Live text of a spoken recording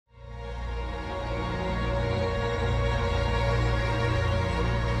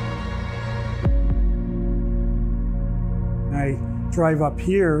drive up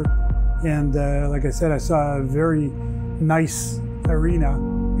here, and like I said, I saw a very nice arena,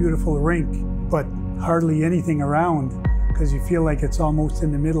 beautiful rink, but hardly anything around, because you feel like it's almost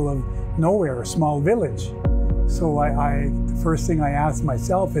in the middle of nowhere, a small village. So the first thing I asked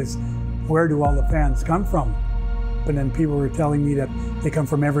myself is, where do all the fans come from? But then people were telling me that they come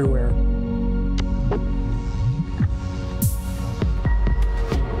from everywhere.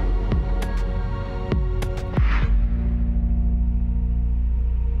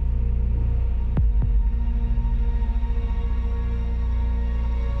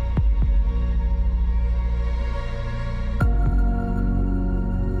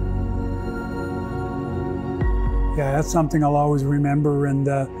 Yeah, that's something I'll always remember. And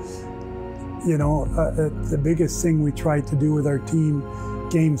you know, the biggest thing we tried to do with our team,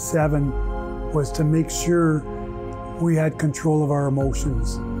 Game 7, was to make sure we had control of our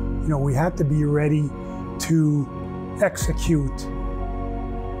emotions. You know, we had to be ready to execute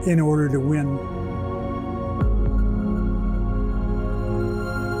in order to win.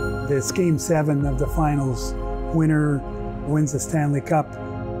 This Game 7 of the finals, winner wins the Stanley Cup.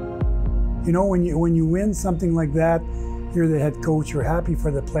 You know, when you win something like that, you're the head coach, you're happy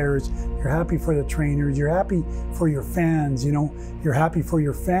for the players, you're happy for the trainers, you're happy for your fans, you know, you're happy for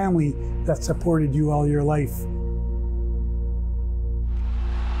your family that supported you all your life.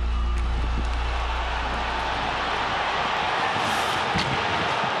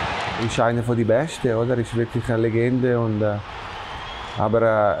 Ist einer von die Besten, oder? Ist wirklich eine Legende und aber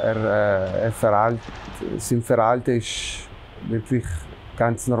sein Verhalten ist wirklich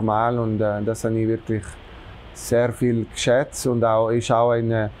ganz normal und das habe ich wirklich sehr viel geschätzt und ist auch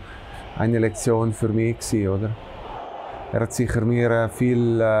eine Lektion für mich gewesen, oder? Er hat sicher mir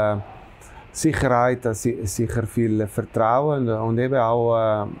viel Sicherheit, sicher viel Vertrauen und eben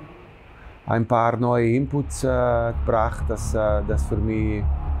auch ein paar neue Inputs gebracht, dass für mich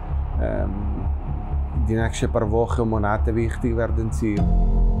die nächsten paar Wochen und Monate wichtig werden sein.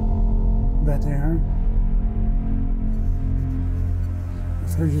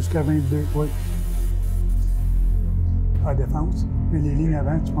 Jusqu'à 22, oui. À défense. Mais les lignes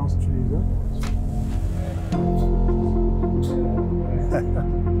avant, tu penses que tu les as?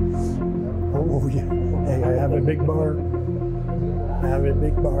 Oh yeah. Hey, I have a big bar. I have a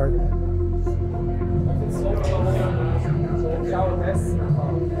big bar.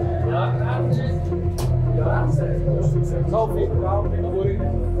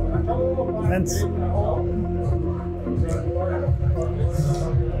 Vince.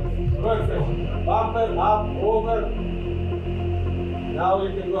 Perfect. Bumper up, over. Now you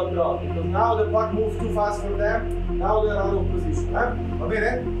can go across. Because now the puck moves too fast for them. Now they're out of position. Va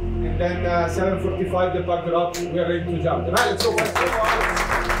bene? And then 7:45 the puck drop. We are ready to jump. Right, let's go.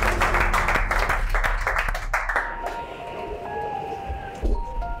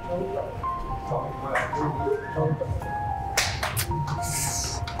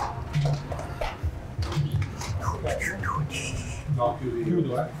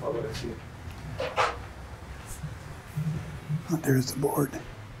 Chiudo, favore, sì. There's the board.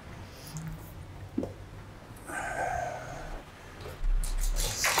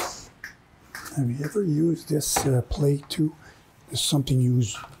 Have you ever used this plate too? It's something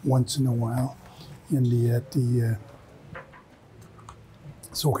used once in a while in the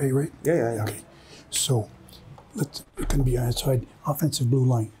it's okay, right? Yeah. Okay. So it can be outside offensive blue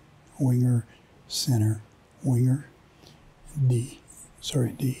line, winger, center, winger, D,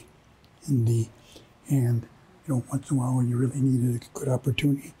 and D. And you know, once in a while when you really need a good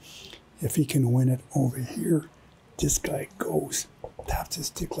opportunity, if he can win it over here, this guy goes, taps his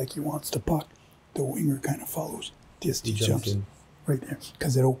stick like he wants the puck. The winger kind of follows. He jumps right there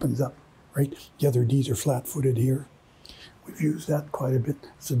because it opens up, right? The other Ds are flat-footed here. We've used that quite a bit.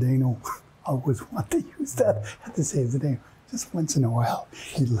 Zdeno always want to use that. I have to say Zdeno, just once in a while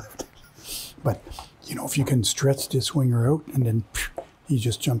he left. But you know, if you can stretch this winger out and then he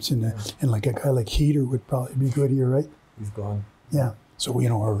just jumps in, and like a guy like Heater would probably be good here, right? He's gone. Yeah. So you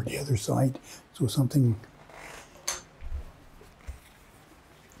know, or the other side. So something.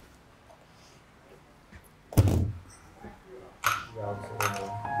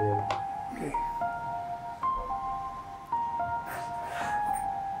 Okay.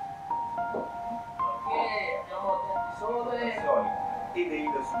 E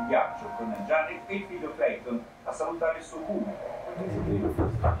Dave sul ghiaccio con Gianni e il figlio Clayton a salutare il suo pubblico.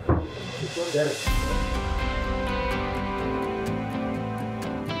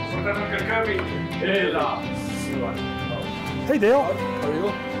 Hey Dale. How are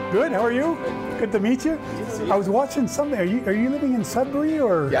you? Good. How are you? Good to meet you. I was watching something. Are you living in Sudbury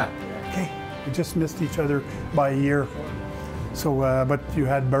or? Yeah. Okay. We just missed each other by a year. So, but you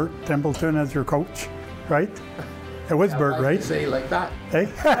had Bert Templeton as your coach, right? It was Bert, right? You say it like that. Hey?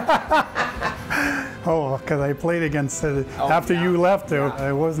 Oh, because I played against after you left.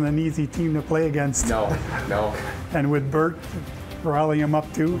 It wasn't an easy team to play against. No, no. And with Bert rallying him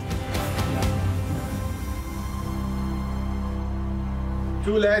up too.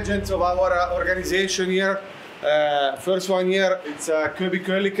 Two legends of our organization here. First one here, it's Kirby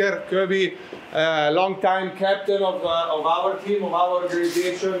Köliker. Kirby, long-time captain of our team, of our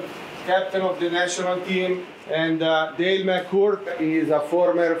organization, captain of the national team. And Dale McCourt, he is a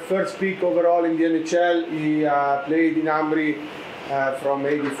former first pick overall in the NHL. He played in Ambri from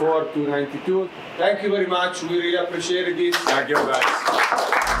 84 to 92. Thank you very much. We really appreciate this. Thank you, guys.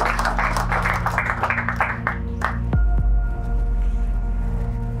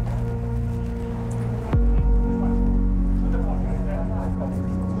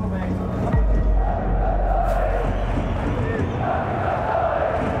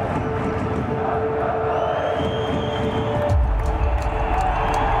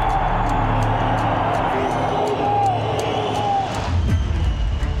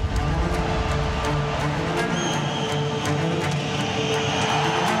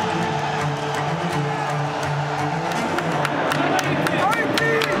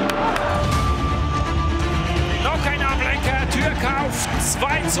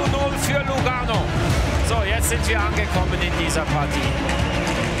 Sind wir angekommen in dieser Partie.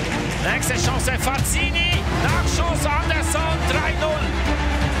 Nächste Chance, Fazzini, Nachschuss, Anderson, 3-0.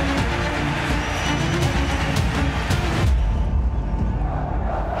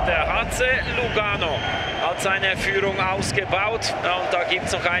 Der HC Lugano hat seine Führung ausgebaut und da gibt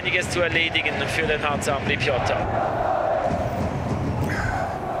es noch einiges zu erledigen für den HC Ambri-Piotta.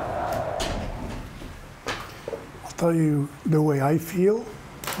 I'll tell you the way I feel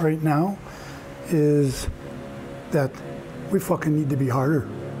right now is that we fucking need to be harder.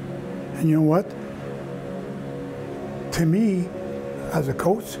 And you know what? To me, as a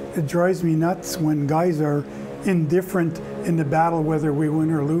coach, it drives me nuts when guys are indifferent in the battle, whether we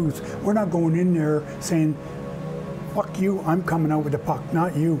win or lose. We're not going in there saying, fuck you, I'm coming out with the puck,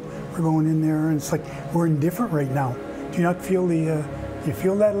 not you. We're going in there and it's like, we're indifferent right now. Do you not feel you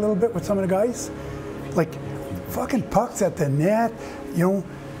feel that a little bit with some of the guys? Like, fucking pucks at the net, you know,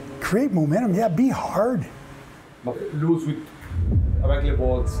 create momentum, yeah, be hard. Lose avec les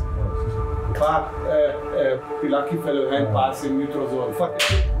balls. Pas the lucky fellow hand pass in neutral zone.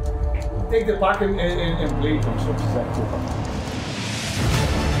 Take the puck and play.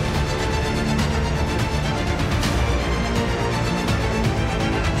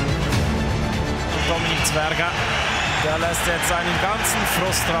 Dominik Zwerger, der lässt jetzt seinen ganzen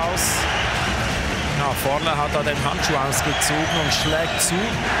Frust raus. Ja, vorne hat er den Handschuh ausgezogen und schlägt zu.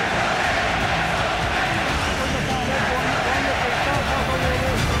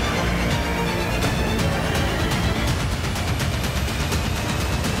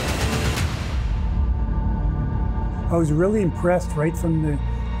 I was really impressed right from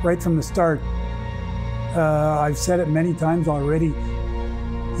the start. I've said it many times already.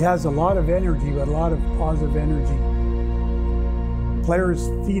 He has a lot of energy, but a lot of positive energy. Players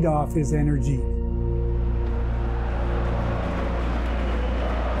feed off his energy.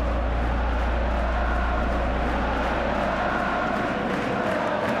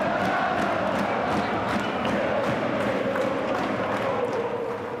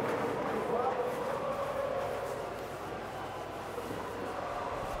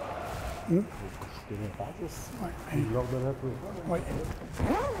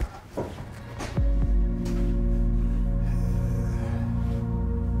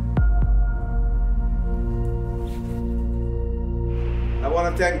 I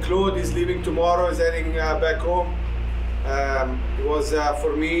want to thank Claude. He's leaving tomorrow. He's heading back home. It was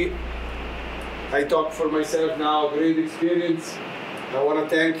for me, I talk for myself now, a great experience. I want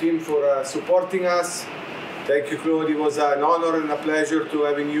to thank him for supporting us. Thank you, Claude. It was an honor and a pleasure to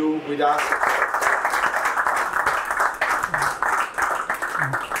having you with us.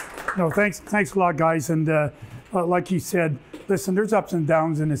 No, thanks a lot, guys. And like you said, listen, there's ups and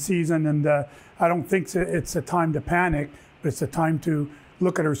downs in the season, and I don't think it's a time to panic, but it's a time to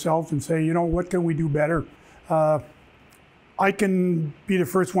look at ourselves and say, you know, what can we do better? I can be the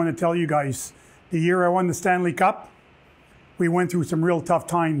first one to tell you guys, the year I won the Stanley Cup, we went through some real tough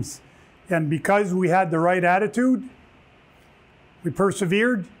times. And because we had the right attitude, we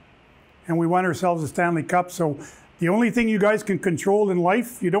persevered, and we won ourselves a Stanley Cup. So the only thing you guys can control in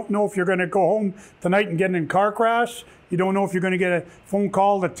life, you don't know if you're going to go home tonight and get in a car crash. You don't know if you're going to get a phone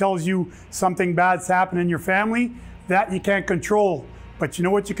call that tells you something bad's happened in your family. That you can't control. But you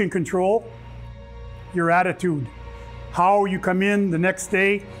know what you can control? Your attitude. How you come in the next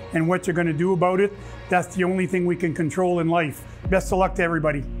day and what you're going to do about it, that's the only thing we can control in life. Best of luck to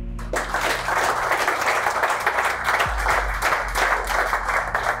everybody. Good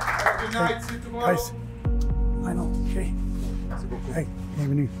night, see you tomorrow. Guys, I know, okay. Hey,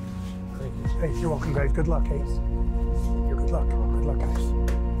 evening. Hey, you're welcome, guys. Good luck, hey. Good luck. Good luck, guys.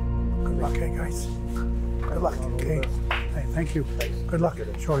 Good luck, hey, guys. Good luck, okay. Hey, thank you. Good luck,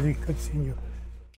 Shorty. Good seeing you.